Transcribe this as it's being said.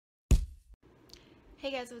Hey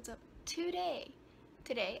guys, what's up? Today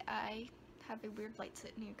I have a weird light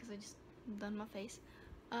sitting here because I just done my face.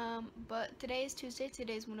 But today is Tuesday.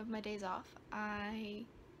 Today is one of my days off. I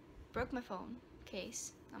broke my phone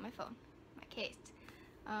case, not my phone, my case.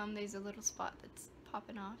 There's a little spot that's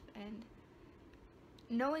popping off, and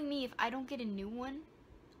knowing me, if I don't get a new one,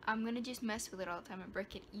 I'm gonna just mess with it all the time and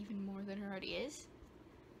break it even more than it already is.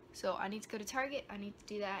 So I need to go to Target. I need to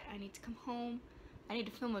do that. I need to come home. I need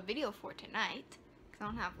to film a video for tonight. I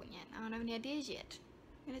don't have one yet. I don't have any ideas yet.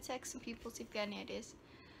 I'm gonna text some people, see if they got any ideas.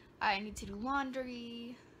 I need to do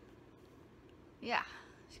laundry. Yeah,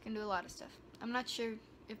 just gonna do a lot of stuff. I'm not sure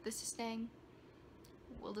if this is staying.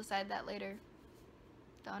 We'll decide that later.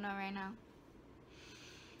 Don't know right now.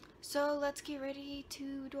 So let's get ready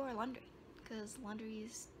to do our laundry, because laundry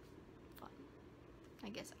is fun, I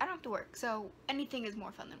guess. I don't have to work, so anything is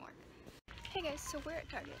more fun than work. Hey guys, so we're at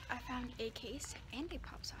Target. I found a case and a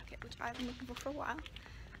pop socket, which I've been looking for a while.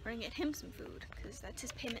 We're gonna get him some food, because that's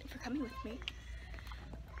his payment for coming with me.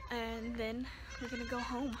 And then we're gonna go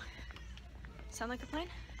home. Sound like a plan?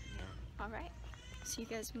 Yeah. Alright, see you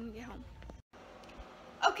guys when we get home.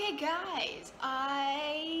 Okay guys,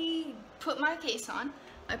 I put my case on.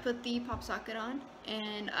 I put the pop socket on,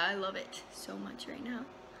 and I love it so much right now.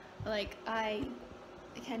 Like, I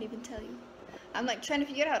can't even tell you. I'm like trying to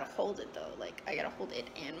figure out how to hold it though. Like, I gotta hold it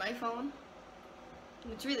and my phone.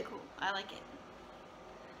 It's really cool. I like it.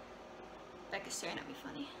 Becca's staring at me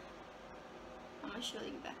funny. I'm gonna show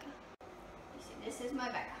you Becca. You see, this is my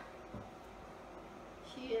Becca.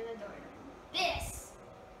 She is adorable. This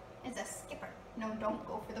is a Skipper. No, don't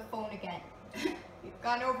go for the phone again. We've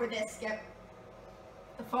gone over this, Skip.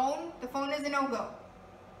 The phone is a no-go.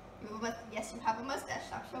 Yes, you have a mustache.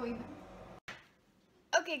 Stop showing them.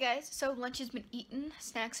 Okay guys, so lunch has been eaten,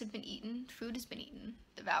 snacks have been eaten, food has been eaten,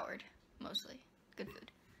 devoured, mostly. Good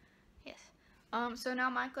food. Yes. So now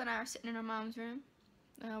Michael and I are sitting in our mom's room.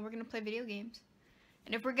 We're gonna play video games.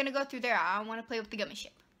 And if we're gonna go through there, I wanna play with the gummy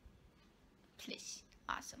ship. Please.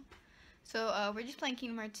 Awesome. So we're just playing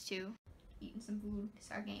Kingdom Hearts 2. Eating some food,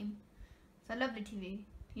 it's our game. So I love the TV.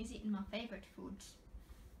 He's eating my favorite foods.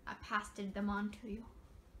 I passed them on to you.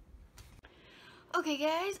 Okay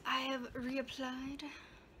guys, I have reapplied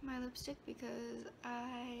my lipstick because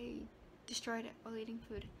I destroyed it while eating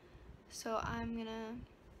food. So I'm gonna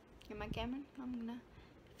get my camera, I'm gonna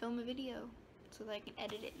film a video so that I can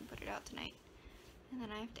edit it and put it out tonight. And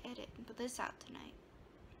then I have to edit and put this out tonight.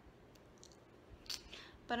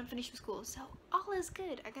 But I'm finished with school, so all is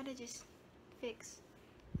good. I gotta just fix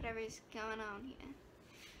whatever is going on here.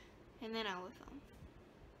 And then I will film.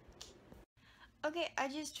 Okay, I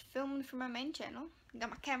just filmed for my main channel. Got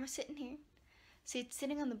my camera sitting here. See, it's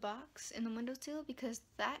sitting on the box in the windowsill because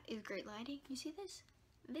that is great lighting. You see this?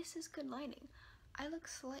 This is good lighting. I look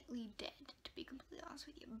slightly dead, to be completely honest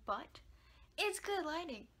with you, but it's good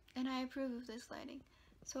lighting, and I approve of this lighting,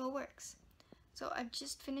 so it works. So I've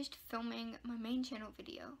just finished filming my main channel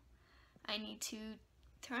video. I need to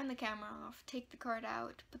turn the camera off, take the card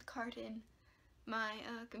out, put the card in my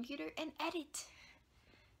computer, and edit.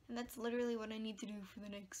 And that's literally what I need to do for the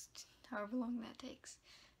next however long that takes.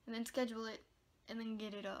 And then schedule it, and then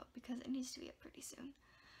get it up, because it needs to be up pretty soon.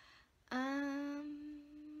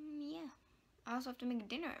 Yeah. I also have to make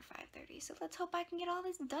dinner at 5:30, so let's hope I can get all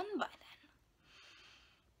this done by then.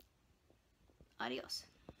 Adios.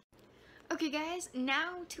 Okay guys,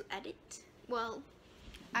 now to edit. Well,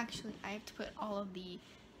 actually I have to put all of the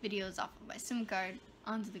videos off of my SIM card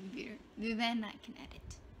onto the computer. Then I can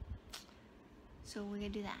edit. So we're gonna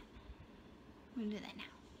do that. We're gonna do that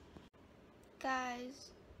now.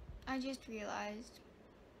 Guys, I just realized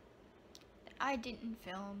that I didn't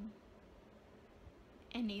film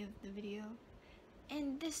any of the video.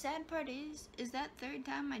 And the sad part is that third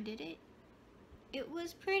time I did it, it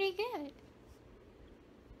was pretty good.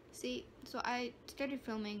 See, so I started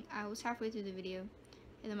filming, I was halfway through the video,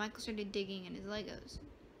 and then Michael started digging in his Legos.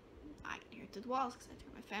 I can hear it through the walls because I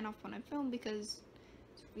turn my fan off when I film because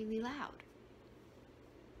it's really loud.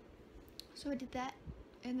 So I did that,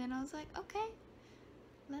 and then I was like, okay,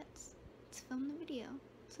 let's film the video.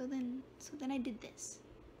 So then I did this.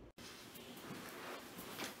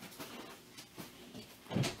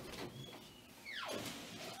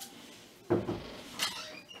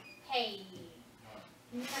 Hey,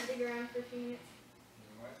 can you not dig around for a few minutes?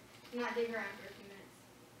 What? Can you not dig around for a few minutes?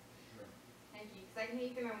 Sure. Thank you, because I can hear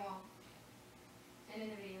you through my wall and in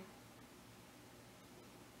the video.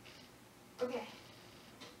 Okay.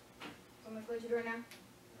 So I'm going to close your door now.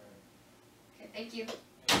 Okay, thank you.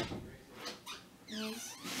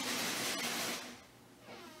 Yes.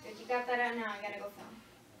 Good, you got that out now. I gotta go film.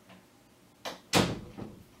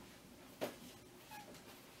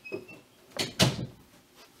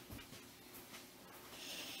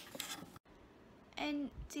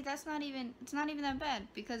 See, it's not even that bad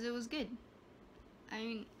because it was good. I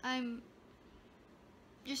mean, I'm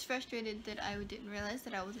just frustrated that I didn't realize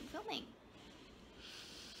that I wasn't filming.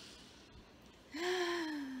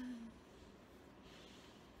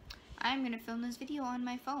 I'm gonna film this video on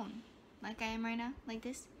my phone, like I am right now, like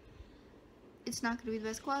this. It's not gonna be the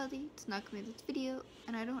best quality, it's not gonna be this video,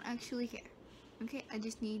 and I don't actually care. Okay, I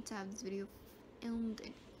just need to have this video filmed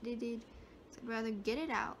and edited, so I'd rather get it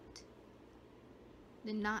out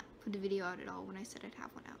than not put a video out at all when I said I'd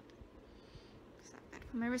have one out. So I've got to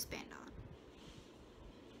put my wristband on.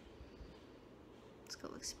 Let's go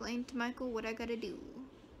explain to Michael what I gotta do.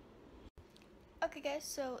 Okay guys,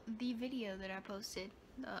 so the video that I posted,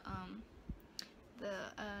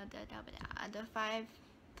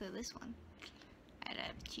 this one, I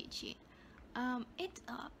have a cheat sheet. It's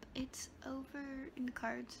up. It's over in the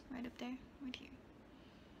cards, right up there, right here.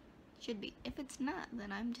 Should be. If it's not,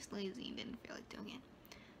 then I'm just lazy and didn't feel like doing it.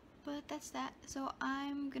 But that's that. So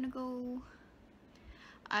I'm gonna go.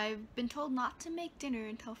 I've been told not to make dinner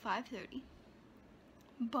until 5:30,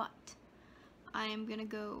 but I am gonna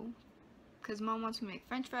go because Mom wants me to make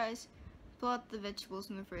French fries, pull out the vegetables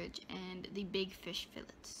in the fridge, and the big fish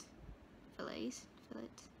fillets. Fillets.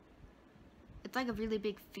 It's like a really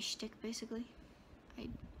big fish stick, basically.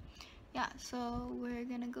 Yeah, so we're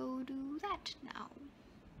gonna go do that now.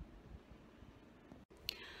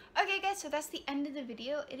 Okay guys, so that's the end of the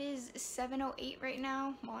video. It is 7:08 right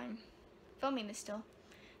now. Well, I'm filming this still.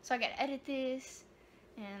 So I gotta edit this,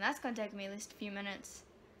 and that's gonna take me at least a few minutes.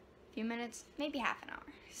 Maybe half an hour.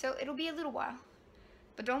 So it'll be a little while.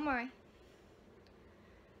 But don't worry.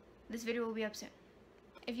 This video will be up soon.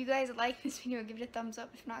 If you guys like this video, give it a thumbs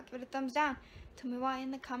up. If not, give it a thumbs down. Tell me why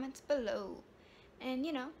in the comments below. And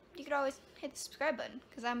you know, you could always hit the subscribe button,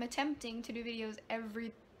 because I'm attempting to do videos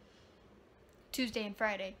every Tuesday and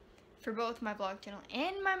Friday for both my vlog channel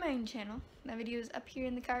and my main channel. That video is up here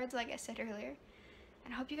in the cards, like I said earlier.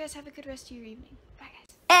 And I hope you guys have a good rest of your evening. Bye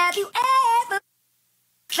guys. Have you ever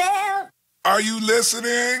felt? Are you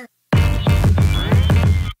listening?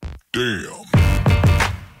 Damn.